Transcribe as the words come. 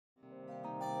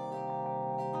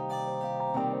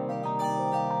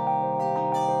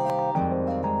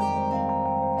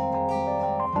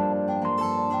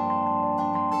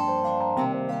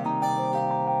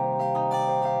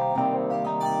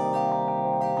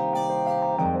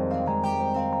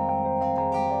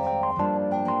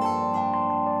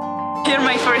Here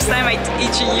my first time at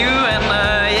EGU, and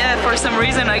yeah, for some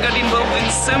reason I got involved in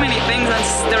so many things,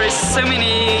 and there is so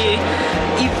many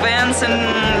events and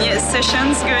yeah,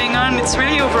 sessions going on. It's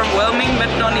really overwhelming, but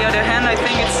on the other hand I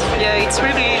think it's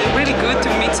really good to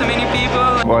meet so many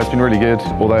people. Well, it's been really good.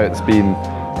 Although it's been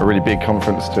a really big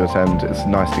conference to attend, it's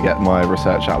nice to get my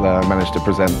research out there. I managed to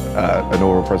present an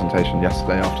oral presentation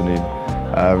yesterday afternoon.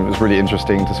 It was really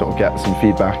interesting to sort of get some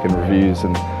feedback and reviews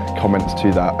and comments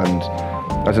to that, and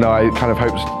I don't know, I kind of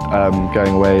hoped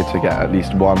going away to get at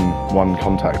least one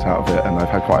contact out of it, and I've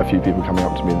had quite a few people coming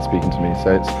up to me and speaking to me.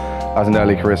 So as an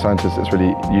early career scientist, it's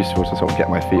really useful to sort of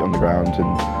get my feet on the ground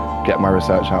and get my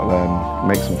research out there and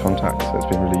make some contacts. So it's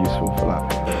been really useful for that.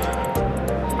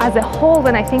 As a whole,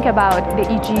 when I think about the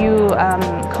EGU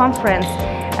conference,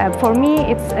 for me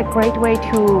it's a great way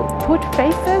to put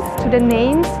faces to the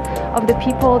names of the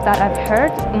people that I've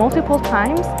heard multiple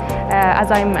times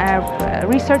as I'm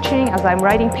researching, as I'm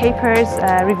writing papers,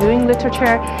 reviewing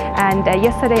literature. And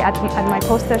yesterday at my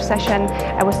poster session,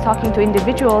 I was talking to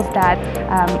individuals that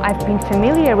I've been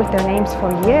familiar with their names for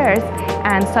years,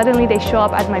 and suddenly they show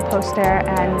up at my poster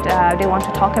and they want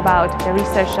to talk about the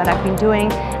research that I've been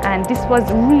doing. And this was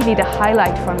really the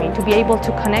highlight for me, to be able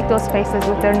to connect those faces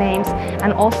with their names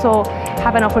and also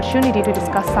have an opportunity to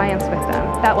discuss science with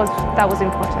them. That was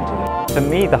important to me. For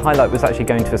me, the highlight was actually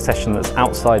going to a session that's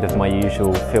outside of my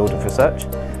usual field of research.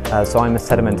 So I'm a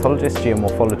sedimentologist,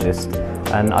 geomorphologist,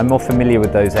 and I'm more familiar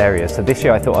with those areas. So this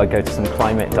year I thought I'd go to some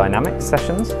climate dynamics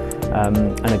sessions,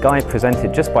 and a guy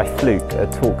presented just by fluke a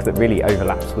talk that really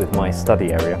overlaps with my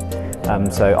study area.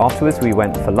 So afterwards we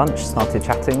went for lunch, started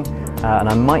chatting, and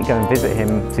I might go and visit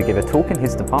him to give a talk in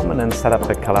his department and set up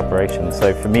a collaboration.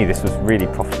 So for me this was really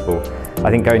profitable.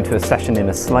 I think going to a session in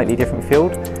a slightly different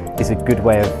field is a good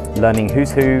way of learning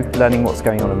who's who, learning what's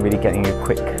going on, and really getting a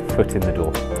quick foot in the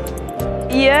door.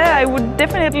 Yeah, I would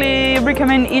definitely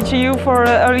recommend EGU for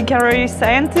early career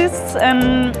scientists,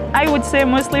 and I would say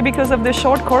mostly because of the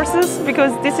short courses,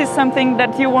 because this is something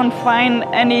that you won't find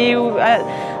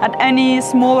at any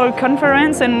smaller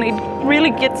conference, and it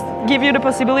really give you the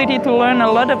possibility to learn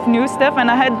a lot of new stuff. And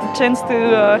I had the chance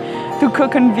to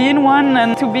co-convene one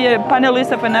and to be a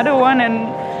panelist of another one,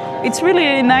 and it's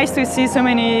really nice to see so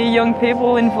many young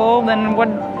people involved and what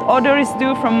others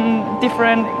do from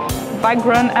different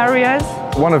background areas.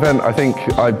 One event I think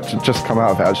I've just come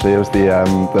out of it actually, it was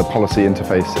the policy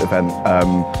interface event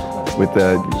with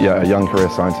the young career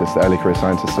scientists, the early career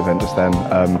scientists event just then,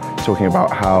 talking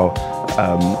about how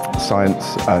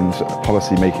science and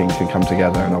policy making can come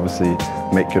together and obviously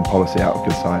make good policy out of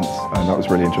good science, and that was a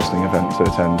really interesting event to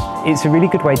attend. It's a really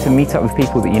good way to meet up with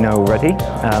people that you know already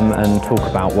and talk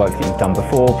about work that you've done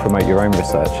before, promote your own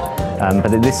research.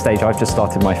 But at this stage I've just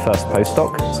started my first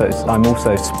postdoc, so I'm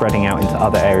also spreading out into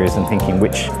other areas and thinking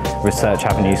which research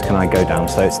avenues can I go down.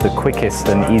 So it's the quickest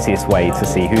and easiest way to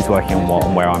see who's working on what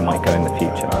and where I might go in the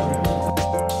future.